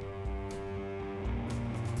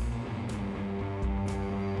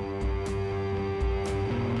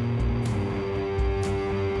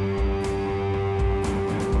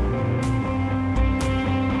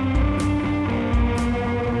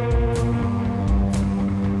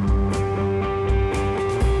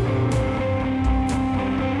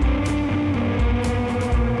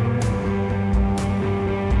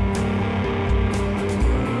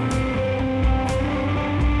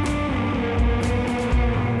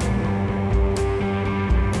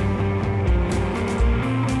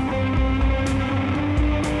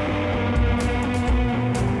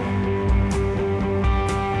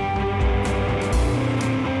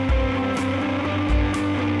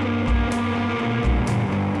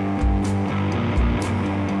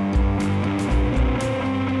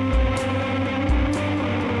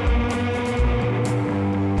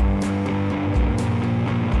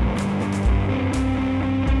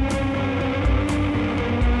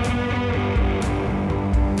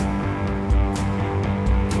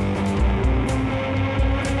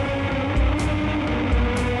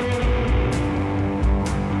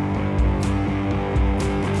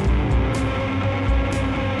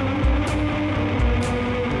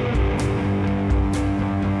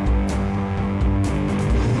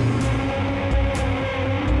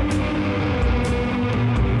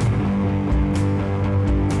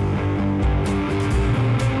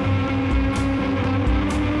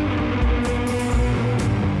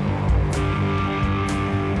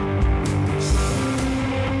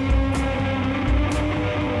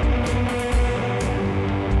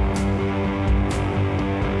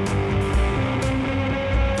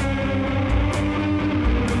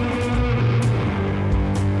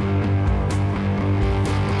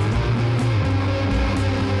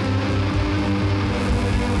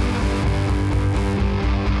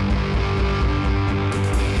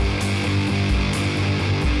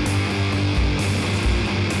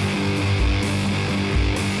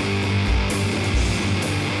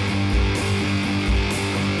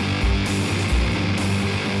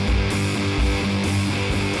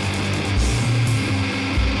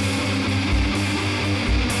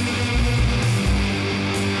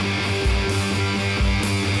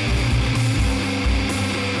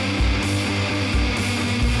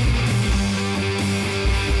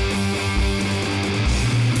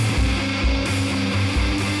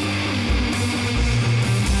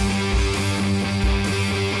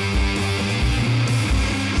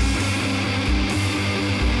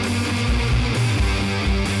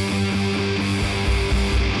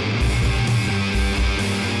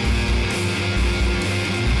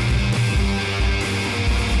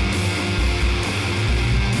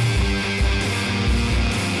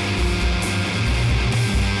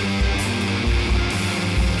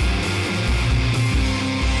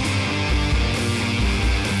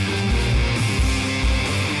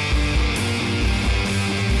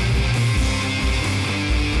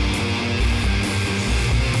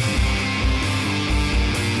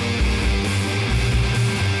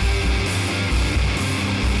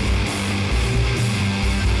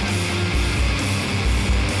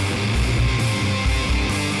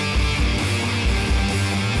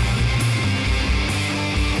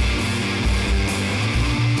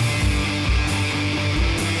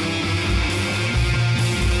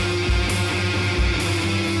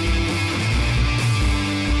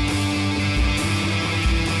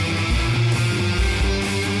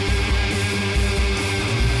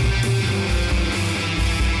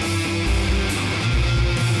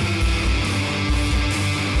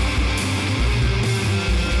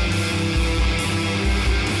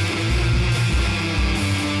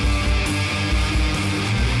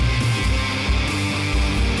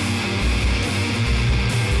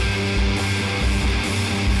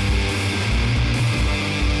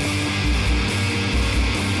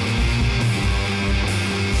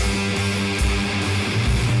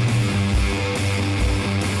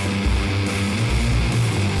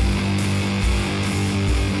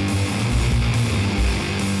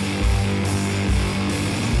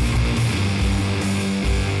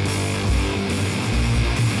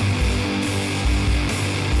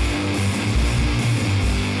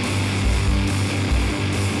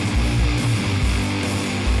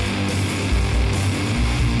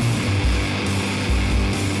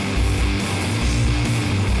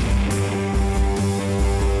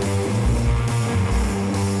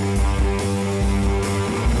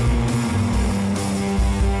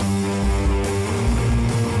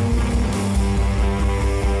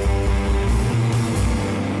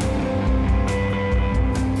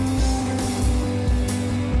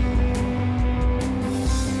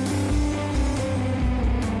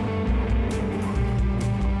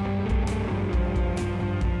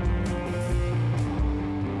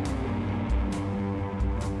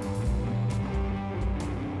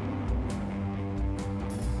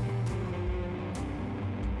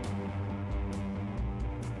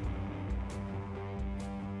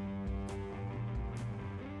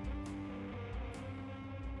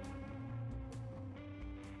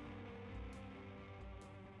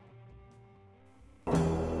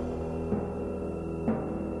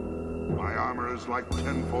 armors like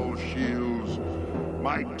tenfold shields.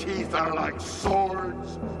 My teeth are like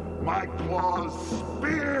swords, my claws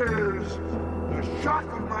spears. The shock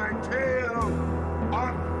of my tail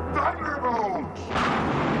are thunderbolts.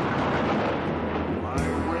 My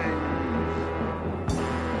wings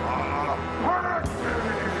are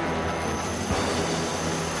hurricanes.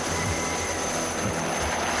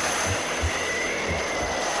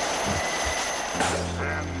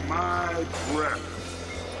 And my breath,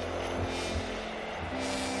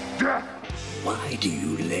 death. Why do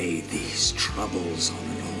you lay these troubles on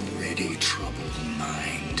an already troubled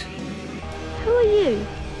mind? Who are you?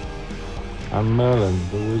 I'm Merlin,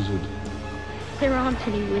 the wizard. There aren't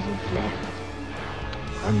any wizards left.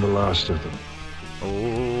 I'm the last of them.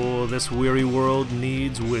 Oh, this weary world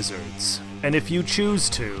needs wizards. And if you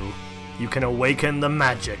choose to, you can awaken the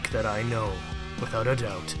magic that I know, without a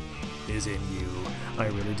doubt, is in you. I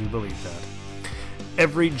really do believe that.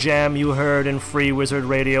 Every jam you heard in Free Wizard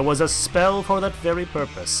Radio was a spell for that very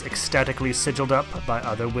purpose, ecstatically sigiled up by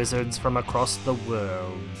other wizards from across the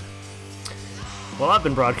world. Well, I've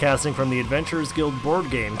been broadcasting from the Adventurers Guild Board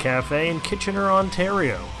Game Cafe in Kitchener,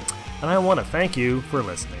 Ontario, and I want to thank you for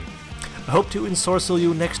listening. I hope to ensorcel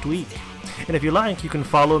you next week, and if you like, you can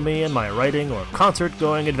follow me in my writing or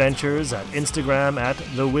concert-going adventures at Instagram at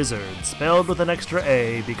The Wizard, spelled with an extra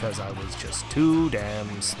A because I was just too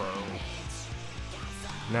damn slow.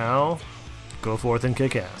 Now, go forth and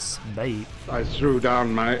kick ass. Bye. I threw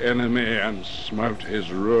down my enemy and smote his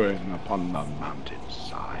ruin upon the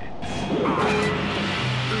mountainside.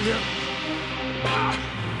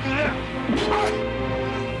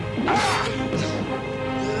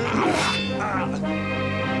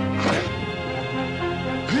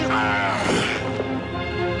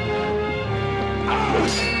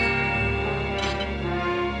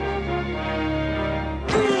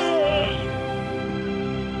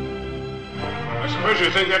 I suppose you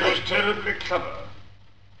think that was terribly clever.